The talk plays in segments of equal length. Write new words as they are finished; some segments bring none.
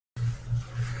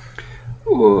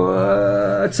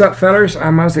What's up, fellas? I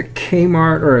was at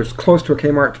Kmart, or as close to a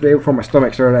Kmart today before my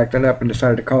stomach started acting up, and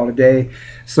decided to call it a day.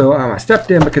 So I stepped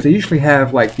in because they usually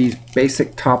have like these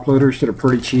basic top loaders that are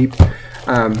pretty cheap,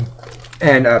 and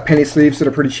penny sleeves that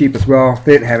are pretty cheap as well.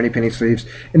 They didn't have any penny sleeves,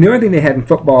 and the only thing they had in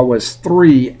football was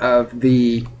 3 of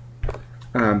the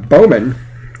Bowman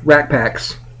rack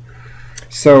packs.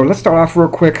 So let's start off real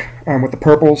quick with the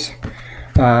purples.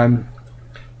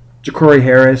 Ja'Cory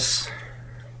Harris,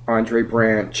 Andre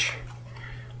Branch,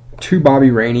 2 Bobby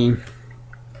Rainey,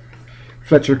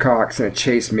 Fletcher Cox, and a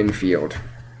Chase Minfield.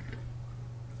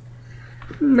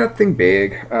 Nothing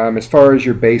big. As far as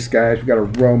your base guys, we've got a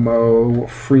Romo,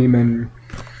 Freeman,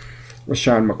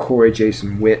 LaShawn McCoy,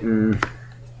 Jason Witten,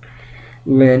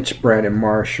 Lynch, Brandon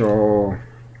Marshall.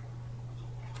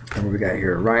 And what we got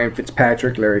here? Ryan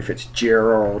Fitzpatrick, Larry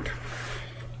Fitzgerald.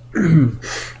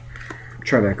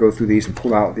 Trying to go through these and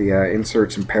pull out the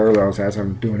inserts and parallels as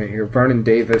I'm doing it here. Vernon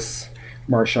Davis,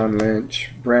 Marshawn Lynch,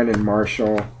 Brandon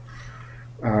Marshall,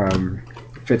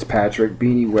 Fitzpatrick,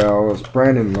 Beanie Wells,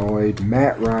 Brandon Lloyd,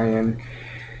 Matt Ryan,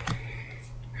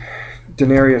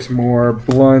 Denarius Moore,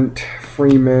 Blunt,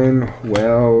 Freeman,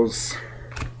 Wells,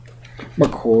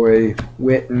 McCoy,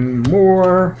 Witten,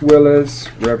 Moore,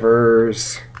 Willis,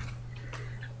 Rivers,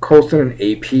 Colston, and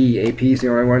AP. AP's the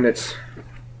only one that's,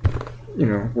 you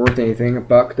know, worth anything. A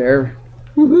buck there.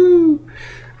 Woohoo!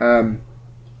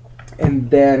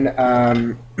 And then,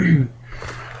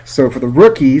 so for the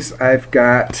rookies, I've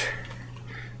got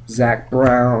Zach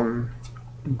Brown,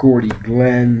 Gordy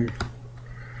Glenn,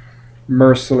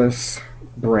 Merciless,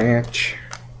 Branch,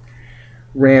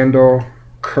 Randall,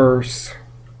 Curse,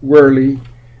 Worley,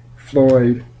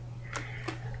 Floyd,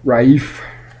 Raif,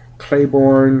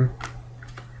 Claiborne,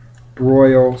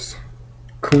 Broyles,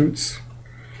 Kuntz,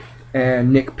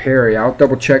 and Nick Perry. I'll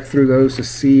double check through those to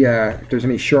see if there's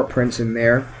any short prints in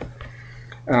there.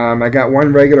 I got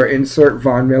 1 regular insert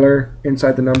Von Miller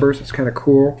inside the numbers. It's kind of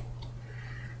cool.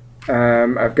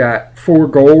 I've got 4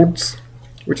 golds,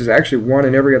 which is actually 1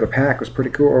 in every other pack. It was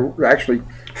pretty cool. Or actually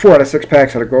 4 out of 6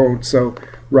 packs had a gold. So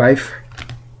Rife,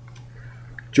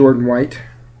 Jordan White,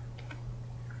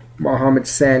 Mohamed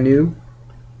Sanu,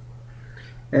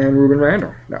 and Ruben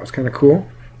Randall. That was kind of cool.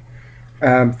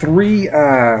 3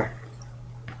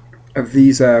 of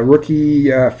these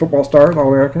rookie football stars,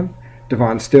 All-American,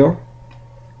 Devon Still,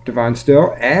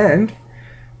 and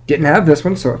didn't have this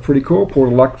one, so it's pretty cool.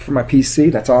 Pulled luck for my PC.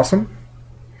 That's awesome.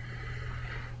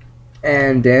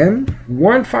 And then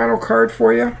one final card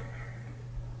for you.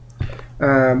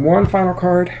 One final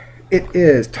card. It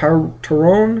is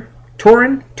Torin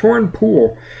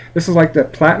Poole. This is like the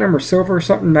platinum or silver or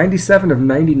something. 97 of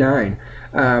 99.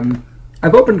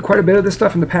 I've opened quite a bit of this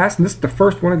stuff in the past, and this is the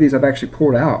first one of these I've actually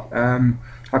pulled out.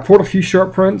 I pulled a few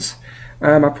short prints.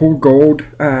 I pulled gold,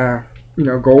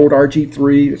 gold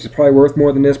RG3. This is probably worth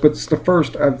more than this, but it's the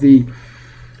first of the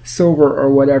silver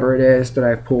or whatever it is that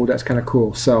I've pulled. That's kind of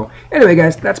cool. So anyway,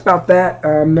 guys, that's about that.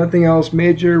 Nothing else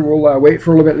major. We'll wait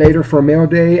for a little bit later for a mail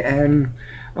day and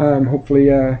hopefully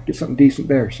get something decent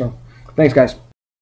there. So thanks, guys.